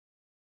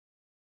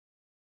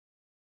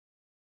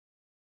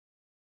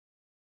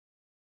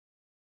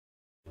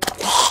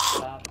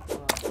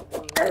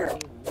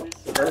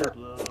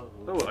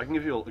Oh, I can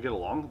get a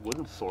long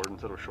wooden sword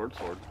instead of a short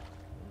sword.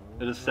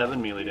 It is 7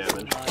 melee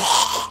damage.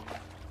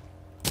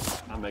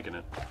 I'm making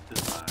it.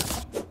 This time.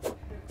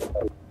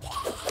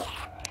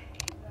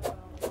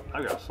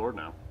 I've got a sword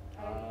now.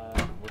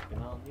 Working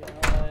on the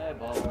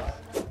eyeballs.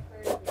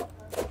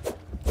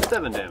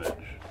 7 damage.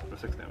 Or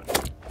 6 damage.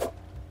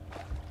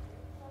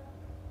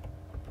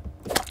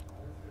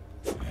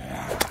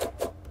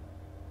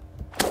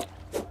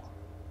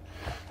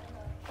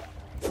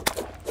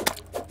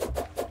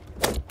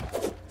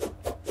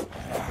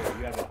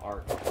 You have an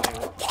arc.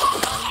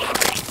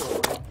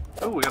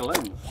 Oh, we got a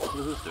lens. What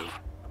does this do?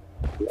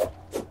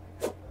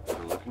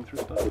 We're looking through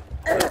stuff.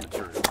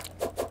 Material.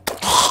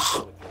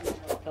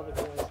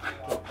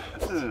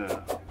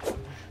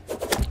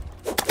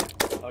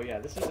 Oh yeah,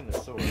 this isn't a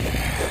sword.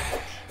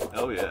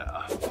 Oh yeah.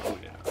 Oh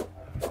yeah.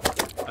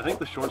 I think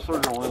the short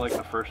swords are only like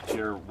the first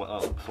tier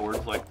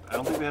swords. Like, I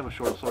don't think they have a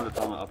short sword that's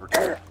on the upper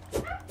tier.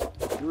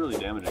 You're really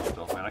damaging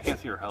yourself, man. I can't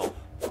see your health.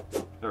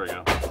 There we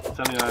go.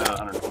 79 out of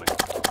 120.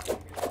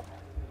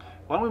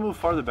 Why don't we move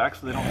farther back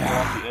so they don't fall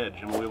off the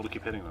edge and we'll be able to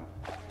keep hitting them?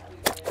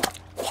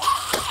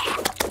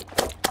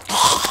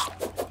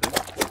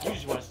 You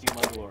just want to steal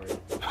my glory.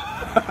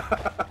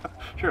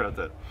 Sure, that's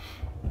it.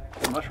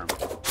 A mushroom.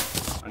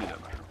 I need that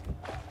mushroom.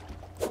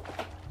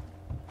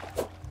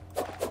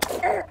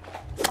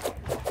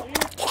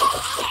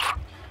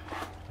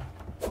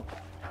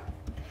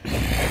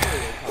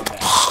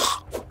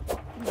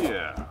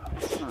 Yeah.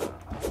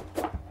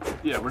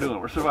 Yeah, we're doing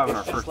it. We're surviving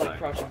our first night.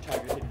 night. It's just like Crouching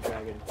Tiger, Hidden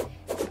Dragon.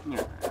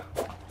 Yeah.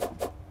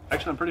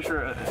 Actually, I'm pretty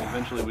sure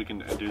eventually we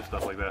can do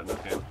stuff like that in this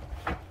game.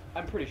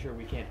 I'm pretty sure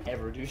we can't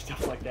ever do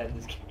stuff like that in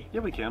this game.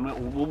 Yeah, we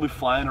can. We'll be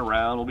flying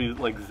around. We'll be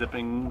like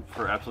zipping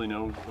for absolutely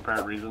no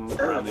apparent reason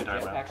around the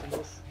entire map.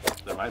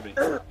 There might be.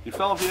 You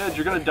fell off the edge.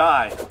 You're gonna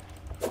die.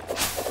 Oh,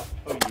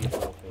 you need a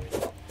little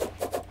face.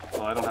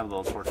 Well, I don't have the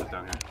little torches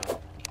down here. So.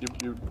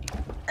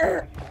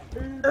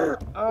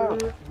 Oh.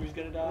 Who's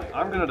gonna die?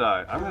 I'm gonna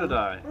die. I'm gonna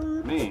die.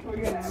 Me.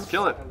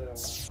 Kill it.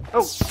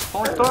 Oh,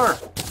 falling star.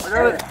 I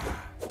got it.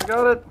 I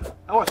got it.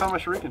 Oh, I found my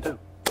shuriken too.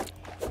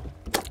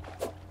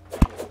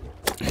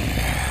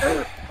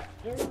 I'm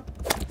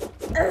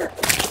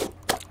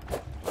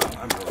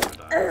really gonna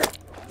die.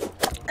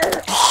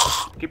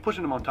 Keep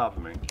pushing them on top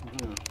of me.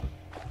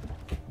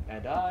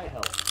 And I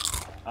help.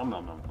 Nom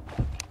nom nom.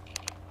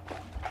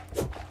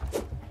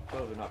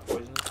 Oh, they're not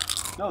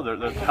poisonous? No,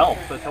 they're health.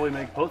 That's how we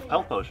make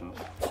health potions.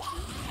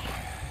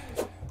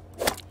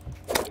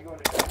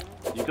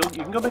 You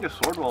can go make a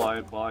sword while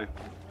I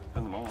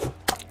fend them off.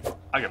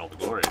 I get all the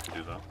glory if you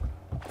do though.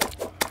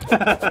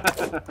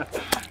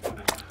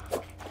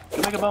 You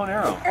can make a bow and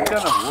arrow. I've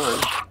got enough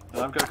wood,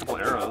 and I've got a couple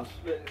arrows.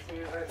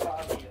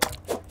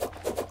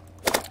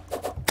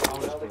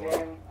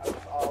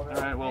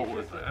 Alright, well,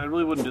 I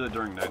really wouldn't do that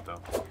during night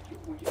though.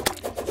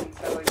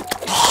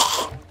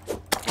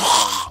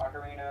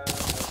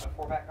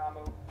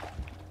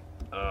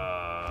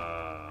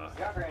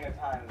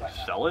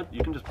 Sell it?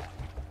 You can just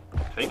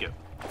take it.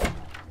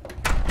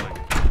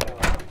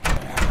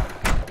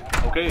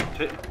 Okay,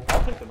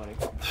 I'll take the money.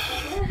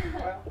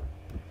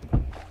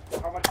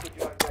 How much would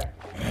you like that?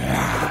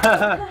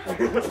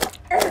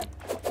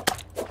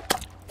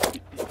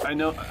 I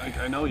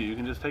know you. You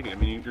can just take it. I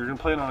mean, you're gonna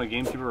play it on a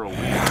GameCube or a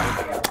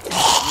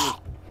Wii.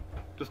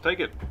 Just take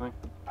it. Like,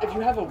 if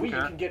you have a Wii, you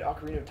can get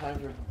Ocarina of Time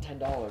for $10.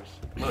 Well,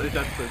 I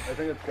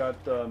think it's got.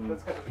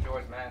 Let's get the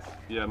Majora's Mask.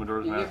 Yeah,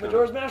 Majora's Mask. You get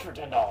Majora's Mask for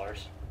 $10.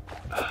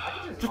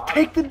 Just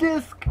take the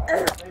disc.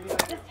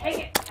 Just take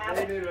it. Have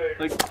it.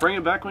 Like, bring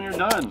it back when you're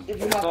done. If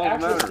you have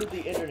access to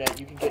the internet,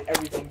 you can get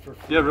everything for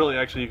free. Yeah, really.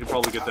 Actually, you could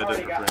probably get that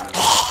disc for free.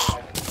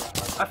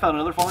 I found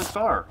another falling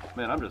star.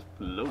 Man, I'm just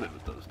loaded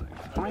with those things.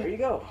 There you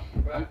go.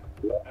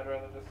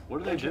 What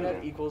do they do?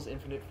 Internet equals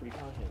infinite free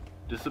content.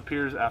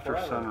 Disappears after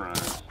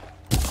sunrise.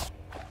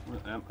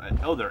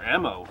 Oh, they're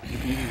ammo. You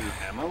can use these as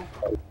ammo?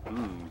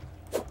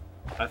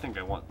 I think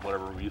I want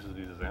whatever uses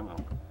these as ammo.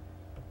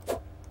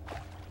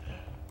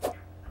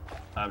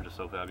 I'm just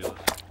so fabulous.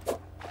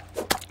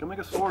 Go make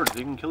a sword so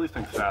you can kill these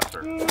things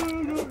faster. Go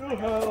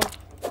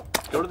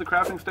to the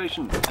crafting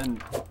station and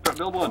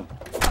build one.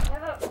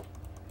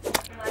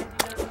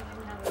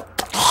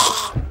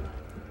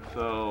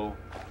 So,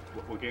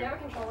 what game? Do you have a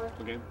controller?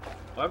 What game?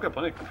 Well, I've got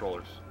plenty of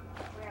controllers.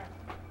 Where?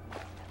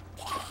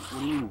 What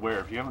do you mean where?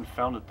 If you haven't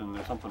found it, then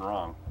there's something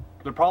wrong.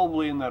 They're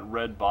probably in that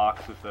red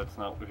box if you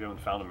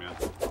haven't found them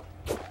yet.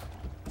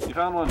 You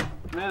found one.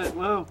 You made it.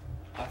 Woo!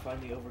 I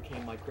finally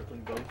overcame my crippling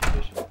bone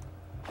condition.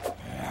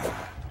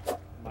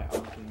 My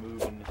arm can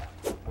move in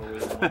more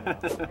ways than one now.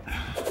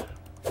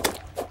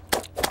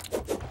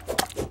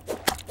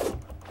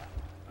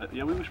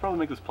 Yeah, we should probably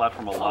make this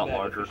platform a lot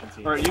larger.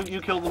 Efficiency. Alright, you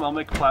kill them, I'll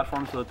make a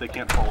platform so that they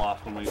can't fall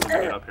off when we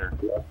get up here.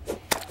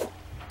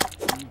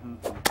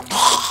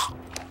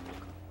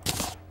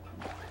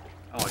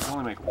 Oh, I can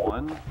only make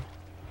one?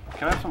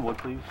 Can I have some wood,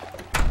 please?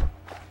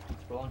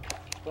 Spawn.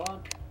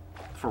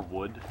 For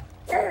wood?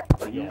 Are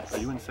you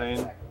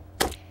insane?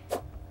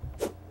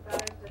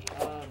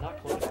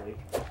 Not clinically.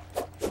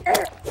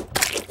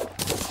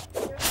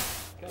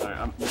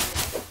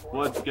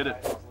 Wood, get it.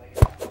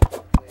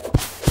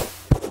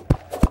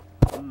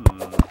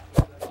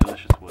 Mmm.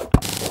 Delicious wood.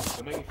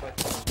 Don't make me fight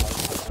the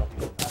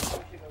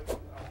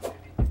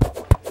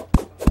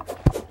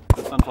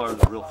This sunflower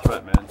is a real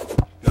threat, man.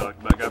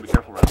 Gotta be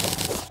careful around it.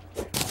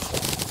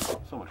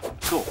 So much fun.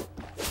 Cool.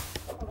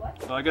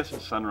 Well, I guess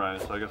it's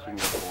sunrise, so I guess we can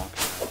go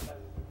spelunking.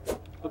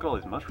 Look at all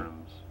these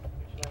mushrooms.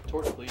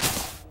 torch, please.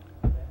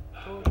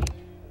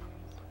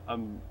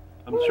 I'm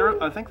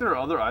sure. I think there are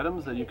other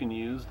items that you can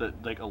use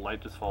that like a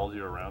light just follows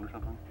you around or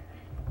something.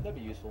 That'd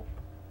be useful.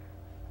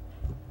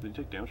 Did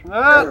you take damage from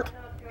that?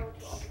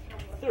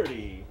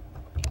 30.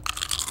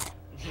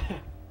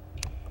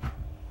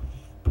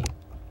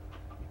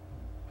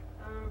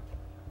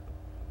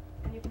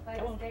 Can you play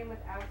this game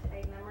without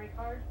a memory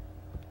card?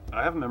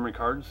 I have memory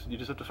cards. You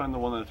just have to find the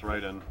one that's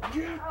right in. Oh,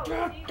 see,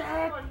 that's the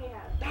one he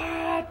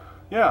has.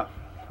 Yeah,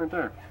 right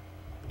there.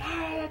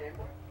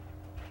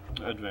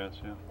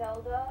 Advance, yeah.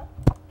 Zelda,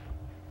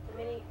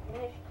 the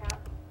Minish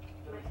Cap,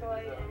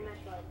 Metroid, and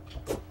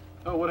Metroid.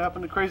 Oh, what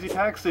happened to Crazy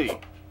Taxi?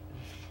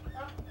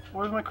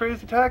 Where's my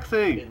Crazy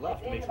Taxi? It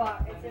left. It's in Make the some,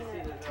 box. It's in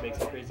there. make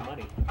some crazy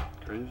money.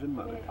 Crazy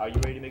money. Are you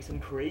ready to make some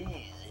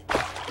crazy? I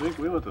think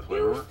we went this way,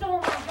 You remember? stole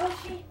my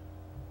Yoshi.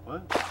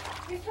 What?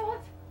 You stole it.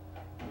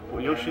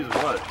 Well, Yoshi's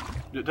what?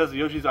 Tessa,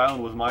 Yoshi's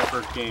Island was my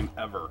first game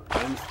ever.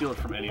 I didn't steal it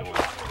from anyone.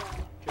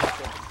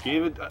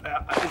 Gave it.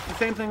 It's the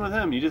same thing with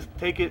him. You just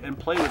take it and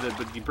play with it,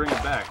 but you bring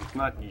it back. It's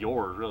not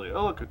yours, really.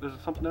 Oh, look, there's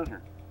something down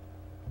here.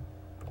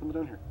 Something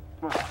down here.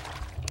 Come on.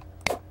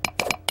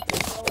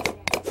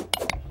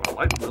 Wow,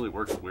 light really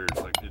works weird.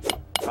 Like, it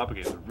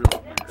propagates really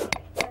weird.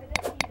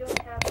 Evidently you don't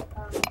have,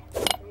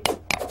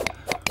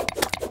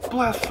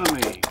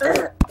 Blasphemy!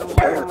 That was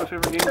like one of my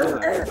favorite games on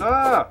that.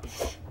 Ah!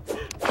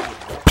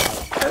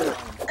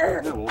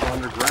 Yeah, well, we're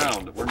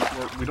underground.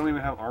 We don't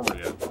even have armor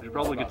yet. We should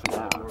probably get some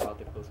More armor. about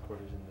the close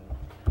quarters in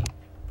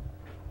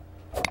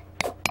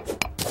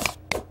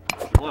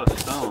There's a lot of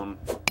stone.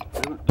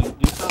 Do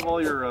you still have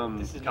all your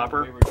This is not the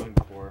copper? way we were going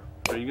before.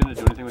 Are you gonna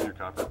do anything with your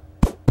copper?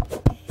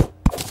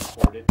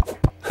 Hoard it.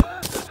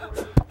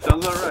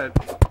 Sounds about right.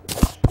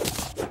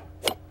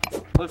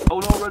 Look, oh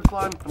no, red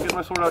slime. I'm getting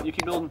my sword out. You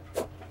keep building.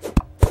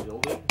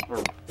 Building.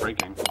 Or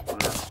breaking.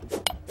 Whatever.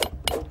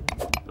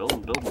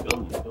 Building.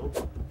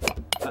 Build.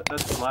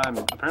 That's slime.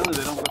 Apparently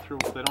they don't go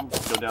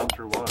down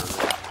through water. They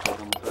float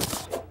on the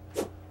surface.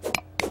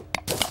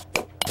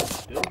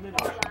 Building an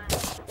ocean.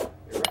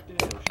 Erecting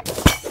an ocean.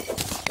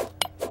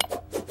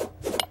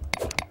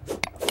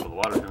 So the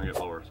water's gonna get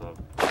lower, so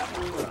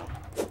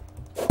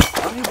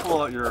why don't you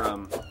pull out your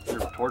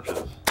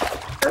torches?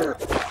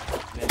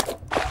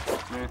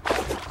 Meh.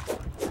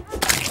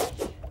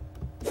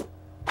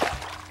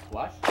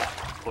 What?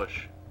 Push.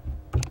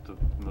 It's a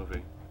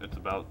movie. It's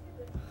about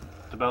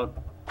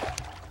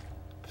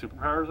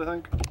superpowers, I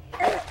think.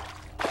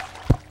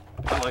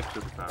 I like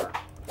superpowers.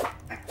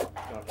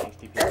 Got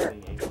angsty people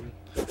being angsty.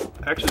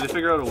 Actually, they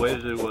figured out a way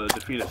to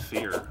defeat a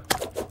seer.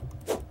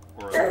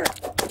 Or I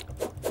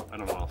don't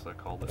know what else I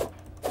called it.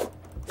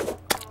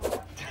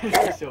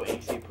 So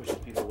angsty it pushes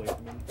people away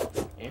from him.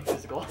 And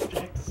physical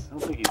objects. I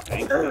don't think he's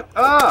angry.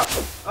 Ah!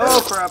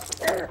 Oh crap!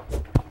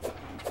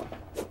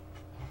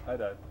 I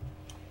died.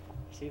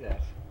 See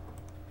that?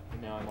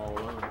 And now I'm all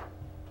alone.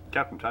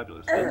 Captain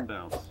Fabulous didn't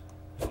bounce.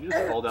 Did you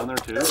just fall down there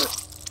too?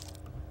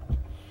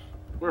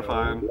 We're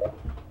fine.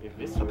 If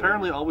this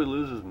Apparently, all we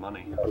lose is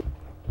money. Okay,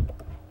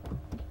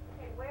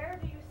 where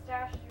do you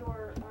stash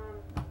your,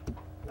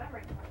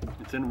 memory card?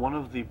 It's in one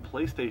of the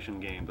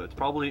PlayStation games, but it's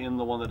probably in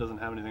the one that doesn't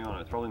have anything on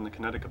it. It's probably in the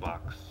Connecticut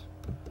box.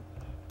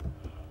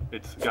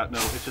 It's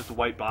just a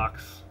white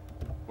box,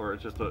 or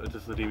it's just the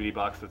DVD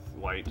box that's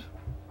white.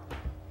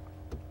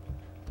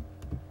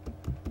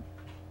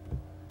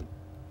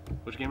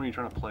 Which game are you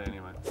trying to play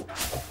anyway?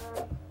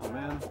 Oh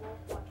man,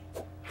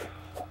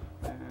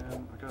 I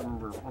gotta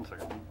remember. 1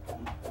 second.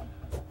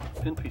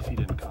 NPC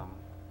didn't come.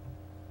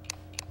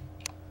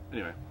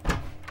 Anyway,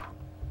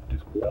 do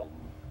some building.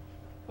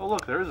 Oh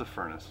look, there is a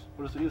furnace.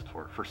 What is it used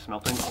for? For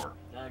smelting ore.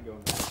 I'm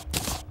going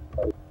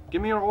back.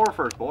 Give me your ore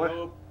first, boy.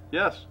 Nope.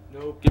 Yes.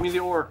 Nope. Give me the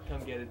ore.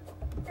 Come get it.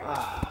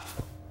 Ah.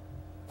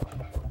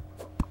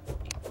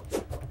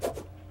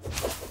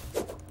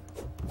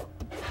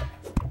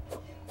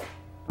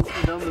 Don't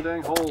go down the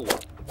dang hole.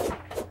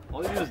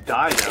 All you do is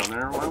die down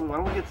there. Why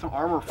don't we get some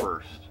armor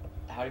first?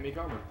 How do you make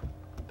armor?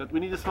 We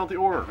need to smelt the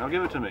ore. Now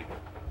give it to me.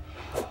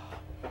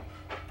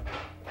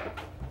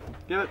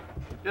 Give it.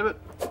 Give it.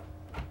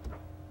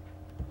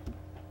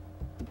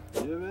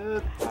 Give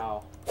it.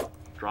 How?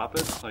 Drop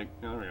it. Like,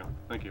 there we go.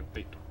 Thank you.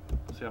 8.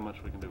 Let's see how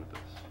much we can do with this.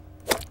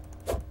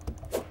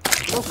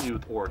 What else do you do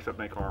with ore except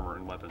make armor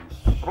and weapons?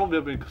 I'll probably be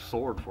able to make a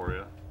sword for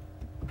you.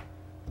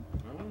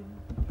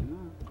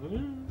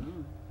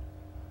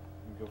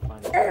 Go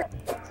find it.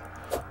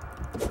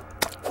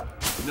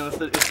 You know,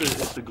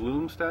 if the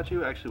Gloom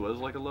statue actually was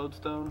like a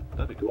lodestone,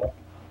 that'd be cool.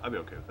 I'd be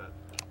okay with that.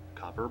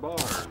 Copper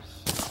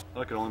bars.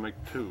 I could only make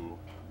 2.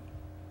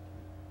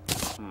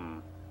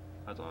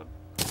 That's odd.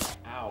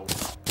 Ow.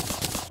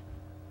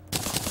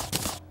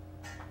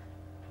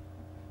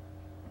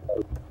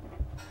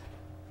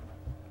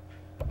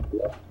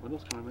 What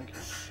else can I make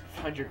here?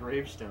 Find your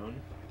gravestone.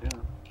 Yeah.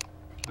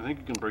 I think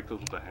you can break those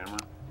with a hammer.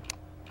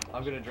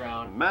 I'm gonna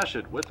drown. Mash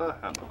it with a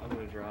hammer. I'm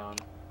gonna drown.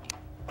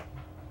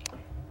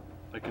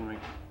 I can make...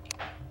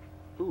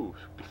 Ooh,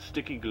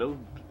 sticky glow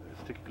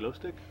stick? Glow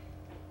stick.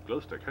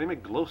 How do you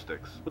make glow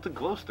sticks? What's a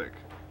glow stick?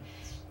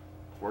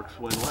 Works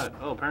when wet.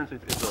 Oh, apparently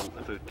it's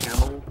a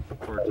candle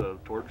or it's a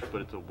torch,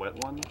 but it's a wet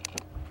one.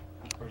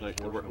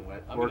 Like, it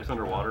works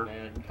underwater.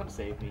 Man, come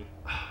save me.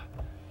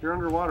 You're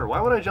underwater.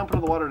 Why would I jump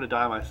into the water to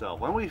die myself?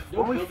 Why don't we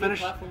finish?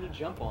 Platform to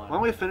jump on. Why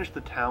don't we finish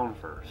the town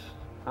first?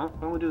 Huh?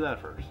 Why don't we do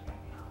that first?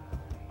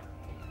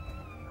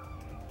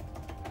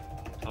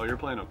 Oh, you're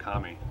playing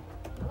Okami.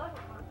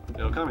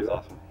 Yeah, Okami's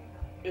awesome.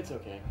 It's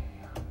okay.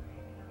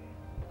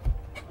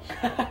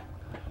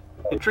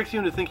 It tricks you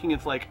into thinking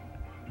it's like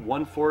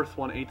 1/4,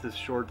 1/8 as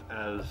short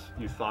as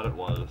you thought it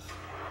was.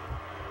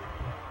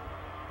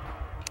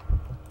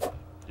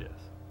 Yes.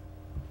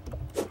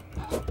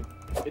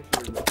 It's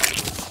rude.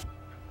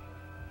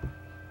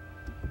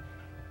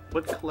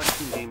 What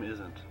collection game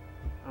isn't?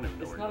 I don't even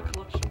know It's where not you a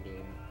collection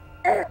game.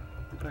 are. What are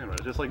you talking about?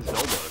 It's just like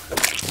Zelda.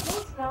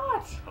 No,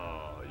 it's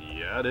not.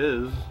 Yeah, it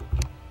is.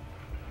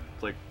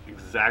 It's like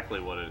exactly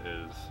what it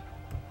is.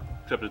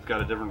 Except it's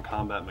got a different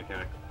combat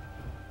mechanic.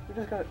 You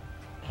just got...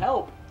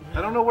 Help!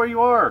 I don't know where you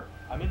are.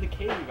 I'm in the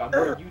cave. I'm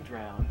where you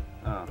drowned.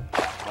 Oh.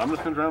 Well, I'm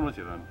just gonna drown with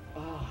you then.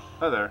 Oh,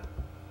 Hi there.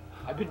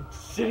 I've been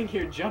sitting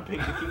here jumping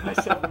to keep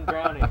myself from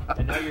drowning,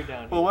 and now you're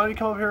down here. Well, why don't you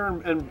come up here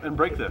and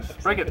break this?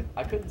 Break it.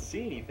 I couldn't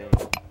see anything.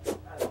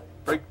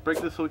 Break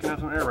this so we can have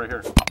some air right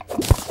here.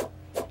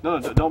 No,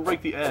 don't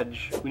break the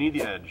edge. We need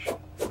the edge.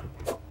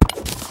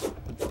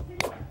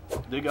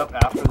 Dig up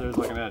after there's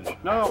like an edge.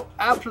 No,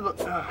 after the...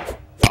 fine,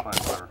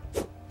 whatever.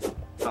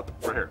 Up,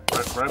 right here.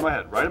 Right in my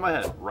head. Right in my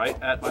head.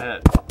 Right at my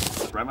head.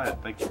 Right in my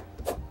head. Thank you.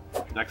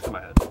 Next to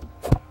my head.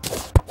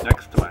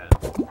 Next to my head.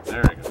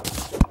 There you go.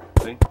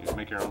 See? You can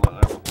make your own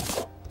level.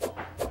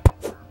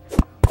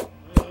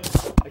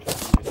 I can't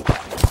see it.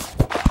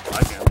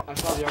 I can. I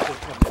saw the Ark of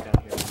the Covenant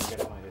down here. You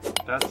gotta find it.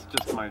 That's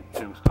just my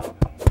tombstone.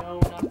 No,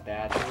 not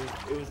that.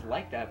 It was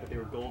like that, but they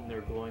were gold and they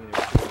were glowing and they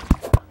were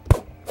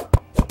cool.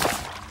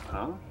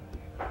 Huh?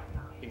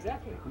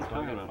 Exactly. What are you That's why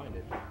I talking gotta about? find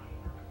it.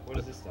 What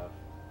is this stuff?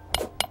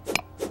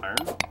 Iron?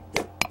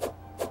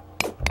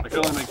 I can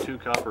only make 2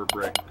 copper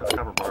bars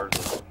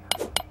though.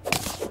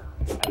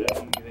 I don't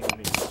think anything to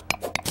me.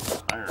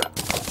 Iron.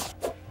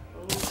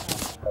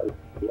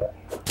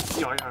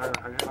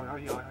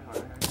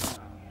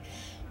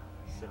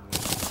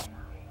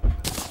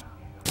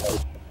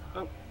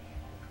 Oh.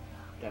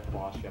 That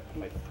boss you have to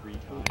fight 3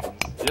 times.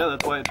 Yeah,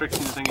 that's why it tricks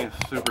you into thinking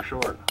it's super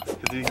short.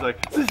 Because he's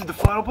like, this is the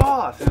final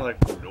boss! And you're like,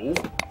 nope.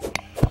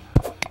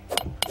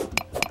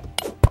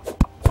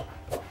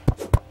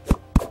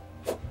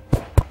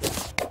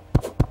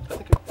 I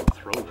think I can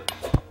throw this.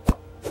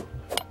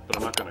 But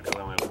I'm not gonna because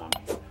I only have 1.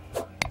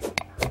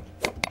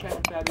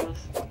 Captain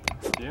Fabulous.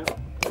 Yeah?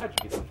 How'd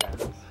you get so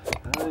fabulous?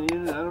 I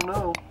don't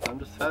know. I'm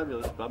just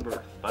fabulous by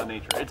birth, by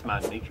nature. It's my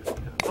nature.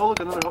 Oh, look,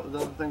 another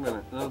thing in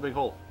it. Another big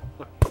hole.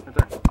 Look, right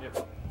there. Yep.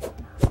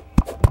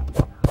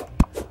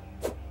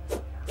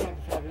 Captain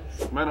Fabulous.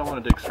 You might not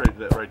want to dig straight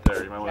right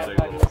there. You might want to dig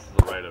a little to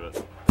the right of it.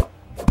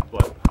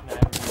 What? Can I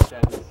have a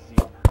fabulous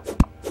seat?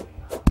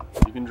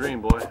 You can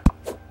dream, boy.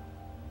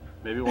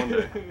 Maybe one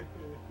day.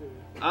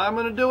 I'm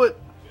gonna do it!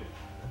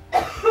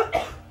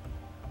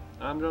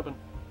 I'm jumping.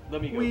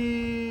 Let me go.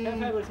 Whee!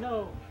 Captain Fabulous,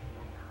 no!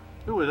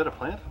 Ooh, is that a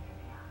plant?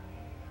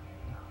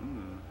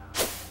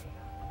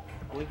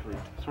 Blink root.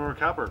 Some more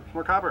copper. Some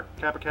more copper.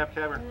 Capper.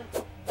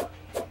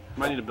 You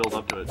might need to build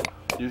up to it.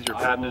 Use your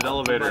patented I will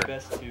elevator. do my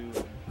best to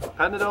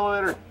Patented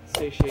elevator!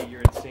 satiate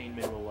your insane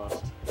mineral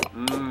lust.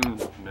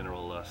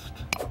 Mineral lust.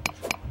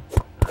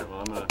 Alright,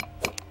 well, I'm gonna...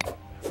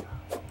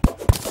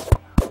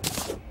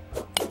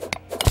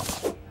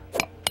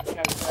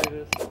 Captain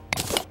Fabulous,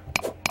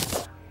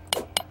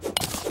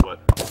 What?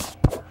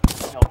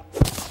 help.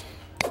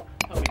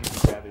 Help me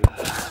defeat gravity.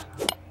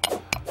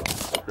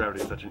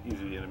 Gravity is such an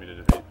easy enemy to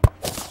defeat.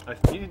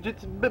 You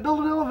just build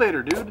an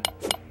elevator, dude!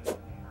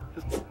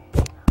 Just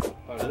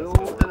Oh, does that still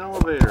build work? an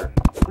elevator.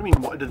 What do you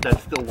mean, what, does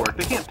that still work?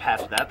 They can't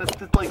patch that. That's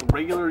just like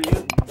regular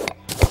use.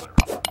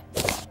 Whatever.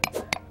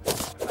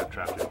 I've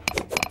trapped you.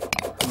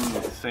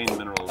 Insane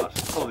mineral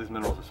lust. Oh, these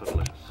minerals are so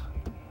delicious.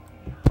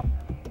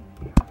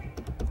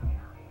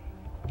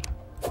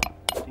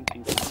 Ding,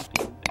 ding, ding,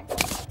 ding, ding.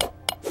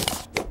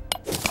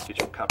 Get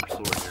your copper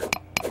sword here.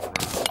 You can run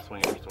around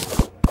swinging your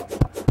sword.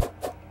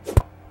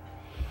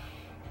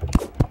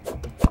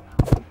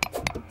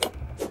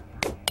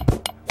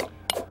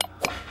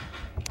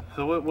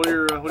 So what are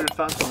your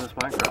thoughts on this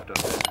Minecraft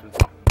update? 'Cause,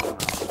 I don't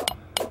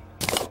know.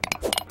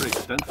 Pretty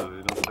extensive,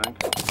 you don't think?